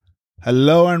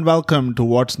Hello and welcome to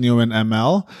What's New in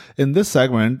ML. In this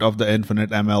segment of the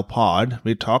Infinite ML Pod,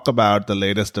 we talk about the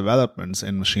latest developments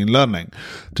in machine learning.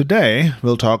 Today,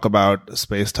 we'll talk about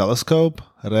space telescope,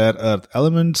 rare earth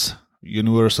elements,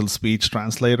 universal speech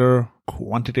translator,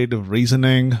 quantitative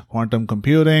reasoning, quantum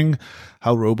computing,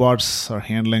 how robots are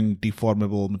handling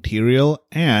deformable material,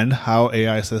 and how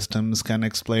AI systems can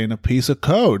explain a piece of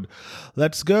code.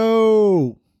 Let's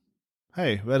go!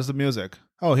 Hey, where's the music?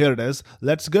 Oh, here it is.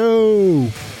 Let's go!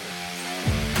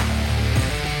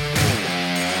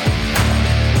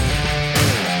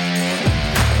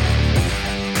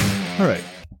 All right.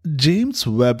 James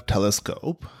Webb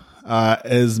telescope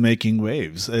is making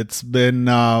waves. It's been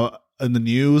in the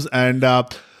news, and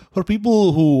for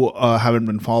people who haven't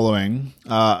been following,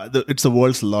 it's the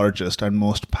world's largest and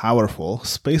most powerful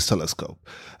space telescope.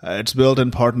 It's built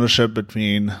in partnership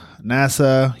between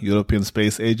NASA, European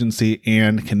Space Agency,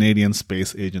 and Canadian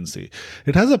Space Agency.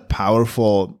 It has a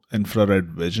powerful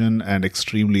infrared vision and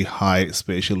extremely high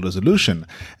spatial resolution.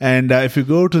 And if you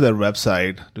go to their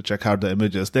website to check out the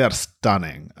images, they are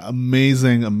stunning.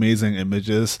 Amazing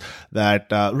images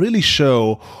that really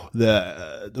show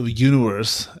the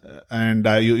universe. And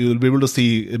you'll be able to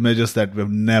see images that we've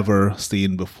never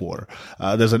seen before.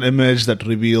 There's an image that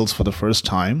reveals for the first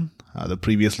time the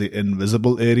previously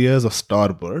invisible areas of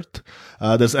star birth.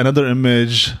 There's another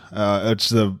image. It's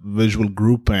the visual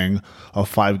grouping of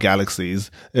 5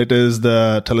 galaxies. It is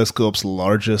the telescope's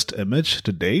largest image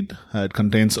to date. It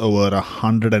contains over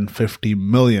 150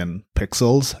 million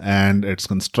pixels, and it's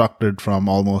constructed from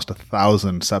almost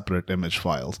 1,000 separate image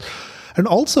files. And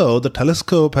also, the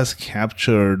telescope has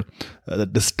captured the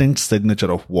distinct signature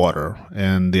of water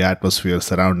in the atmosphere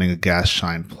surrounding a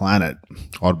gas-giant planet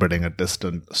orbiting a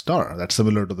distant star that's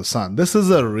similar to the sun. This is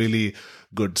a really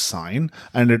good sign,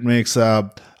 and it makes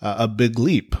a big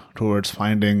leap towards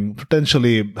finding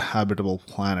potentially habitable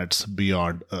planets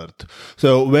beyond Earth.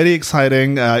 So very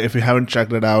exciting. If you haven't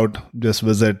checked it out, just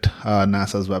visit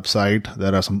NASA's website.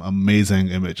 There are some amazing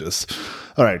images.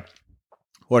 All right,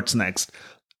 what's next?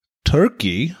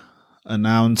 Turkey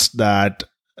announced that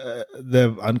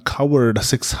they've uncovered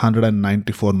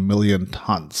 694 million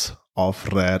tons of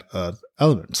rare earth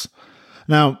elements.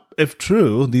 Now, if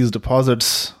true, these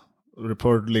deposits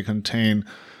reportedly contain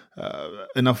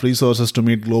enough resources to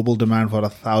meet global demand for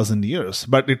 1,000 years,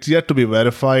 but it's yet to be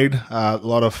verified. A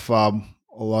lot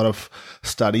of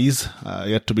studies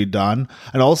yet to be done,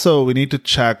 and also we need to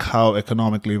check how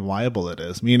economically viable it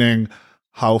is, meaning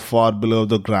how far below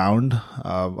the ground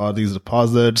are these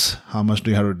deposits? How much do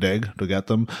you have to dig to get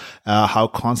them? How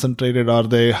concentrated are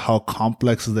they? How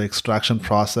complex is the extraction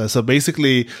process? So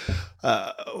basically,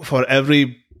 for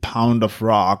every pound of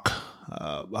rock,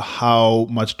 how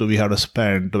much do we have to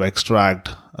spend to extract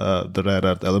the rare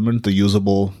earth element, the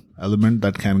usable element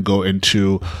that can go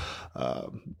into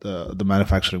the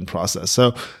manufacturing process?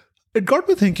 So it got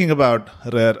me thinking about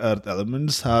rare earth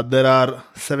elements. There are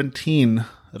 17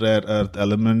 rare earth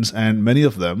elements, and many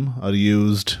of them are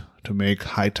used to make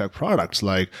high-tech products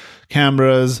like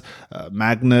cameras,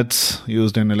 magnets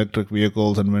used in electric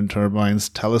vehicles and wind turbines,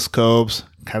 telescopes,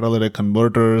 catalytic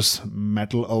converters,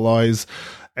 metal alloys,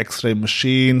 X-ray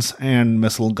machines, and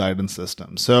missile guidance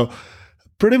systems. So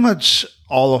pretty much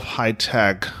all of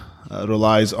high-tech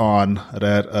relies on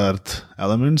rare earth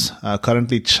elements.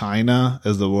 Currently, China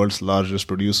is the world's largest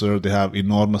producer. They have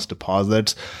enormous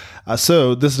deposits.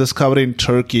 So this discovery in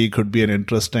Turkey could be an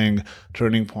interesting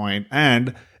turning point.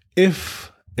 And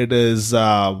if it is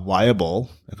viable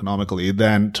economically,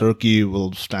 then Turkey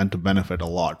will stand to benefit a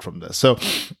lot from this. So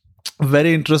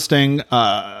very interesting.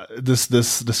 This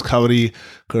discovery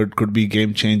could be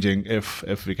game changing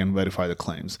if we can verify the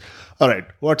claims. All right,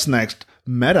 what's next?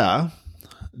 Meta,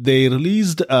 they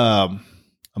released a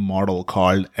model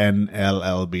called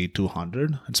NLLB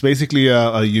 200. It's basically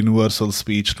a universal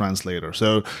speech translator.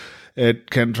 So it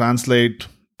can translate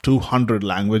 200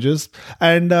 languages,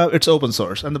 and it's open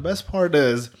source. And the best part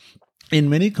is, in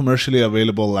many commercially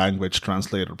available language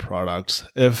translator products,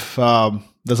 if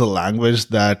there's a language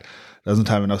that doesn't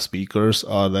have enough speakers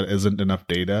or there isn't enough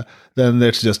data, then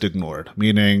it's just ignored,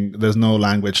 meaning there's no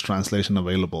language translation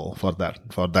available for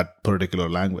that particular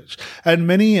language. And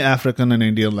many African and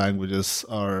Indian languages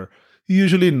are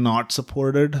usually not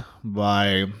supported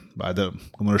by the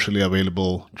commercially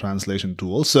available translation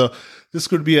tools. So this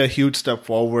could be a huge step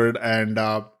forward, and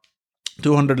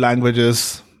 200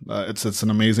 languages, it's an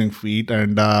amazing feat,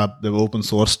 and they've open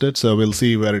sourced it, so we'll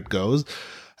see where it goes.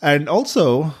 And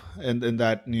also, in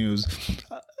that news,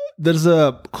 there's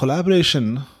a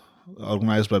collaboration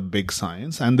organized by Big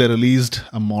Science, and they released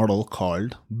a model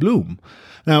called Bloom.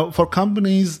 Now, for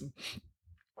companies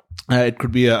it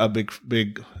could be a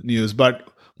big news. But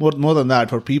more than that,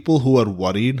 for people who are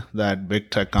worried that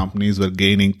big tech companies were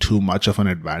gaining too much of an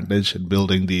advantage in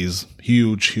building these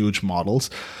huge models,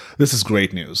 this is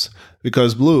great news,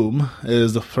 because Bloom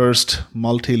is the first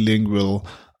multilingual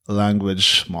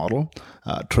language model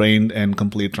trained in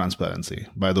complete transparency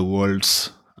by the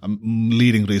world's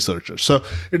leading researchers. So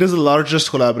it is the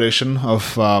largest collaboration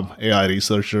of AI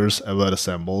researchers ever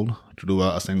assembled to do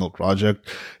a single project.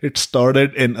 It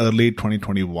started in early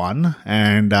 2021,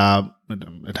 and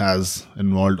it has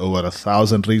involved over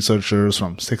 1,000 researchers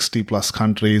from 60 plus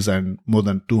countries and more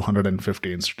than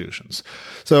 250 institutions.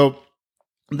 So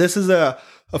this is a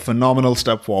phenomenal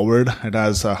step forward. It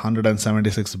has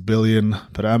 176 billion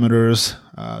parameters.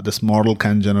 This model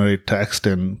can generate text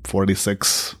in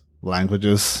 46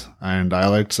 languages and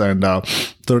dialects and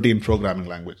 13 programming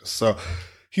languages. So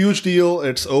huge deal.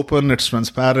 It's open, it's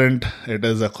transparent, it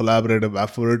is a collaborative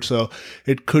effort. So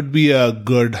it could be a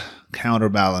good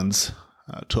counterbalance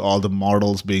to all the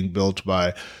models being built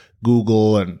by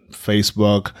Google and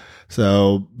Facebook.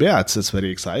 So yeah, it's very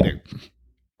exciting.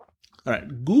 All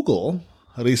right, Google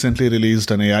recently released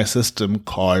an AI system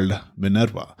called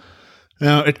Minerva.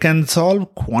 Now, it can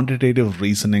solve quantitative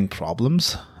reasoning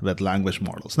problems with language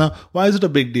models. Now, why is it a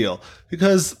big deal?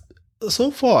 Because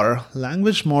so far,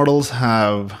 language models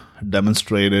have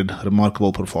demonstrated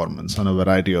remarkable performance on a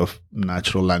variety of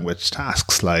natural language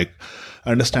tasks like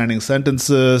understanding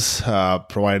sentences,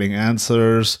 providing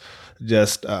answers,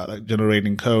 just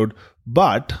generating code.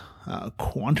 But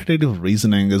quantitative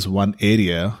reasoning is one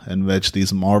area in which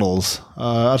these models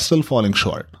are still falling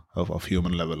short of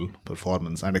human level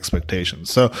performance and expectations.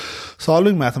 So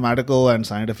solving mathematical and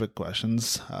scientific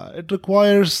questions, it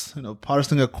requires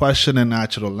parsing a question in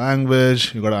natural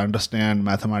language. You got to understand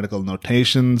mathematical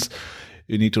notations.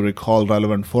 You need to recall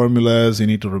relevant formulas. You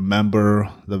need to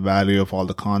remember the value of all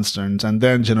the constants and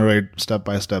then generate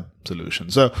step-by-step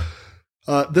solutions. So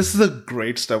this is a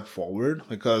great step forward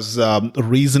because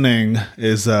reasoning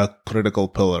is a critical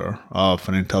pillar of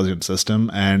an intelligent system.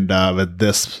 And with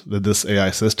this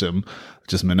AI system,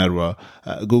 which is Minerva,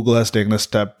 Google has taken a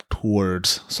step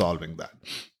towards solving that.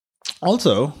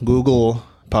 Also, Google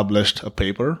published a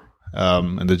paper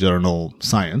in the journal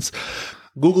Science.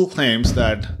 Google claims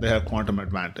that they have quantum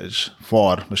advantage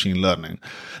for machine learning.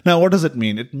 Now, what does it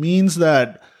mean? It means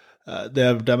that they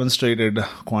have demonstrated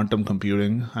quantum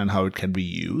computing and how it can be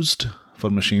used for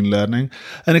machine learning.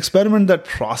 An experiment that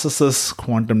processes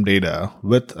quantum data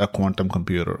with a quantum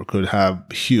computer could have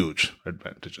huge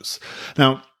advantages.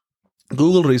 Now,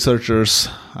 Google researchers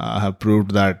have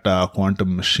proved that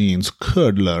quantum machines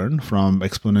could learn from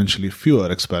exponentially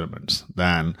fewer experiments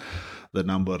than the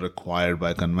number required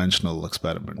by conventional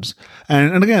experiments.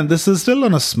 And again, this is still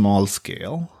on a small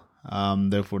scale.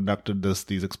 They've conducted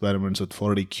these experiments with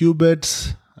 40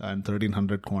 qubits and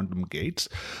 1,300 quantum gates.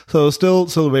 So still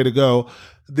a way to go.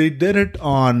 They did it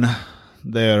on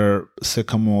their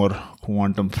Sycamore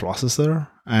quantum processor,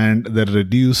 and they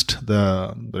reduced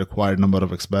the required number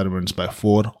of experiments by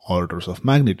 4 orders of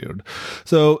magnitude.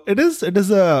 So it is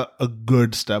a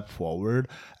good step forward,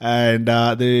 and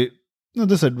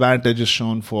this advantage is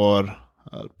shown for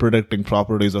predicting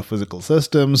properties of physical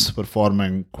systems,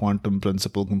 performing quantum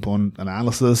principal component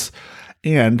analysis,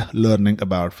 and learning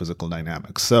about physical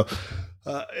dynamics. So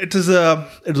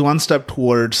it's one step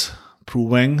towards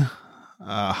proving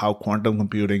how quantum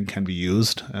computing can be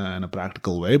used in a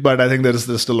practical way. But I think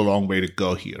there's still a long way to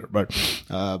go here. But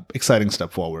exciting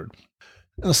step forward.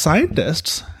 Now,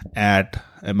 scientists at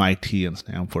MIT and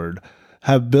Stanford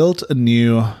have built a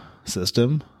new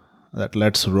system that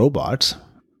lets robots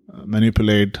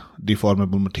manipulate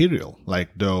deformable material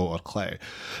like dough or clay.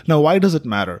 Now, why does it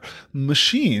matter?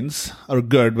 Machines are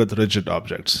good with rigid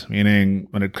objects, meaning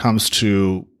when it comes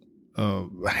to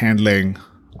handling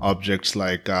objects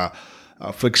like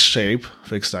fixed shape,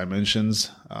 fixed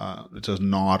dimensions, which is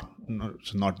not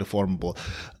deformable.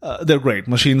 They're great.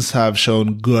 Machines have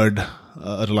shown good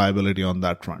reliability on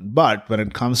that front. But when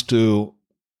it comes to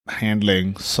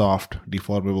handling soft,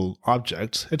 deformable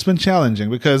objects, it's been challenging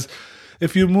because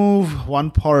if you move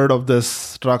one part of this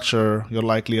structure, you're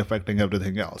likely affecting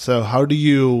everything else. So how do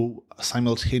you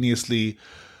simultaneously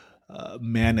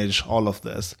manage all of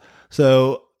this?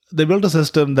 So they built a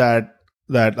system that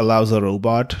allows a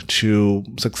robot to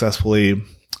successfully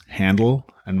handle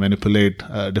and manipulate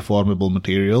deformable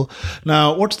material.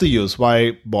 Now, what's the use?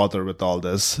 Why bother with all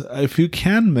this? If you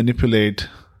can manipulate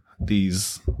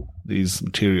these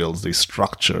materials, these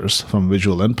structures from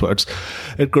visual inputs,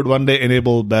 it could one day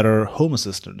enable better home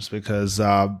assistants because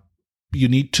you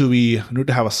need to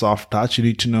have a soft touch. You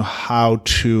need to know how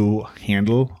to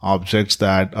handle objects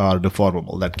that are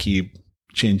deformable, that keep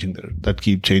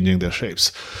changing their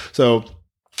shapes. So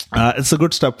it's a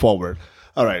good step forward.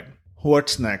 All right,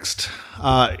 what's next?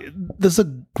 There's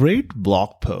a great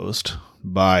blog post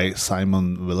by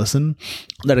Simon Willison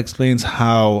that explains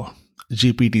how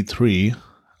GPT-3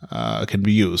 can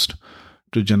be used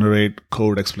to generate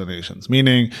code explanations.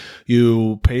 Meaning,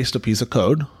 you paste a piece of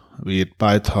code, be it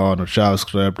Python or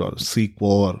JavaScript or SQL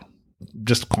or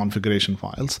just configuration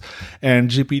files,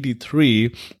 and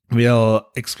GPT-3 will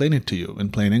explain it to you in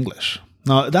plain English.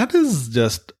 Now, that is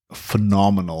just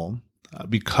phenomenal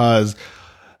because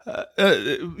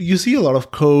you see a lot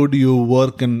of code, you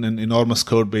work in enormous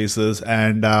code bases,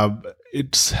 and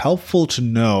it's helpful to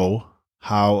know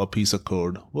how a piece of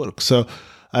code works. So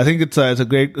I think it's a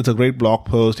great blog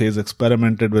post. He's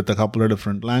experimented with a couple of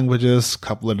different languages,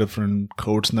 couple of different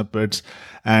code snippets,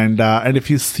 and if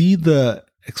you see the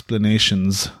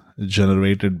explanations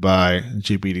generated by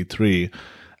GPT-3,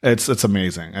 it's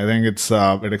amazing. I think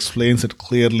it explains it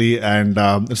clearly, and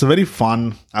it's a very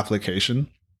fun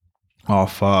application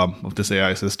of this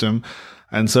AI system,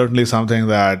 and certainly something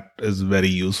that is very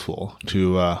useful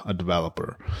to a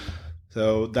developer.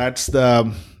 So that's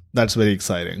very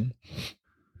exciting.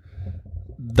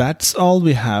 That's all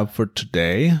we have for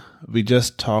today. We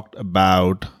just talked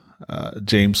about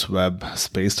James Webb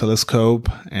Space Telescope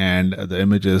and the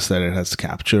images that it has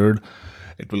captured.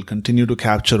 It will continue to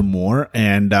capture more,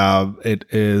 and it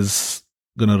is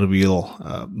going to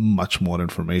reveal much more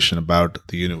information about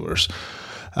the universe.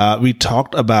 We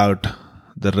talked about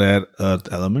the rare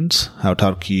earth elements, how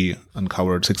Turkey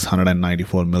uncovered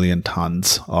 694 million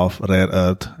tons of rare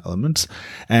earth elements,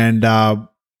 and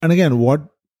again, what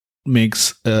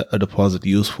makes a deposit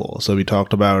useful. So we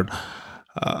talked about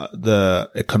the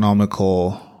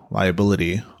economical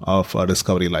viability of a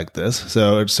discovery like this.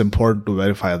 So it's important to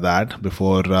verify that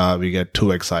before we get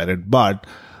too excited. But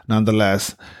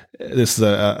nonetheless, this is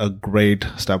a great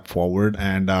step forward.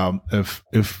 And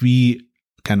if we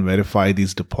can verify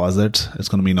these deposits, it's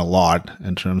going to mean a lot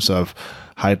in terms of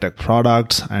high-tech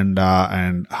products and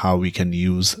how we can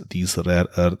use these rare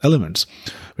earth elements.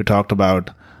 We talked about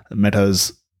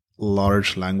Meta's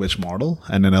large language model,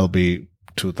 NLLB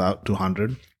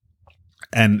 200,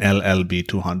 NLLB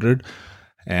 200,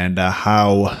 and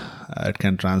how it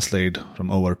can translate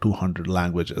from over 200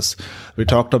 languages. We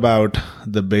talked about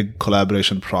the big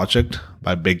collaboration project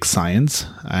by Big Science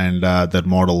and that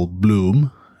model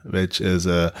Bloom, which is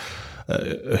a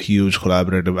huge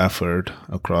collaborative effort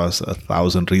across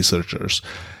 1,000 researchers.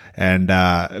 And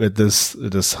with this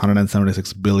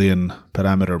 176 billion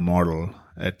parameter model,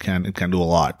 it can do a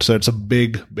lot. So it's a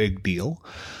big deal.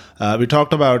 We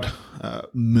talked about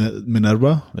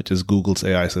Minerva, which is Google's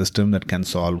AI system that can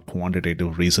solve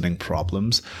quantitative reasoning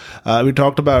problems. We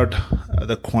talked about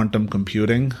the quantum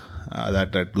computing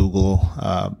that Google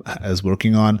is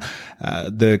working on.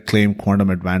 They claim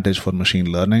quantum advantage for machine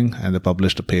learning, and they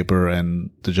published a paper in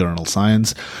the journal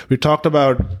Science. We talked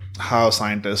about how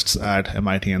scientists at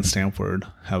MIT and Stanford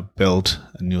have built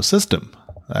a new system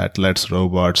that lets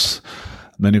robots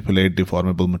manipulate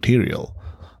deformable material.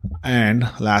 And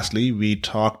lastly, we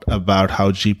talked about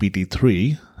how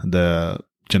GPT-3, the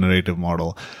generative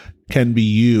model, can be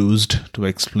used to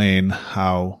explain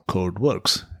how code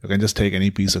works. You can just take any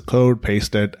piece of code,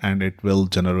 paste it, and it will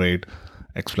generate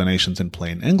explanations in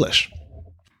plain English.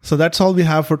 So that's all we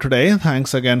have for today.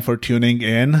 Thanks again for tuning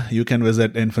in. You can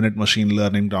visit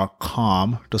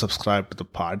infinitemachinelearning.com to subscribe to the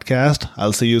podcast.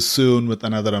 I'll see you soon with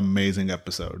another amazing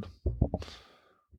episode.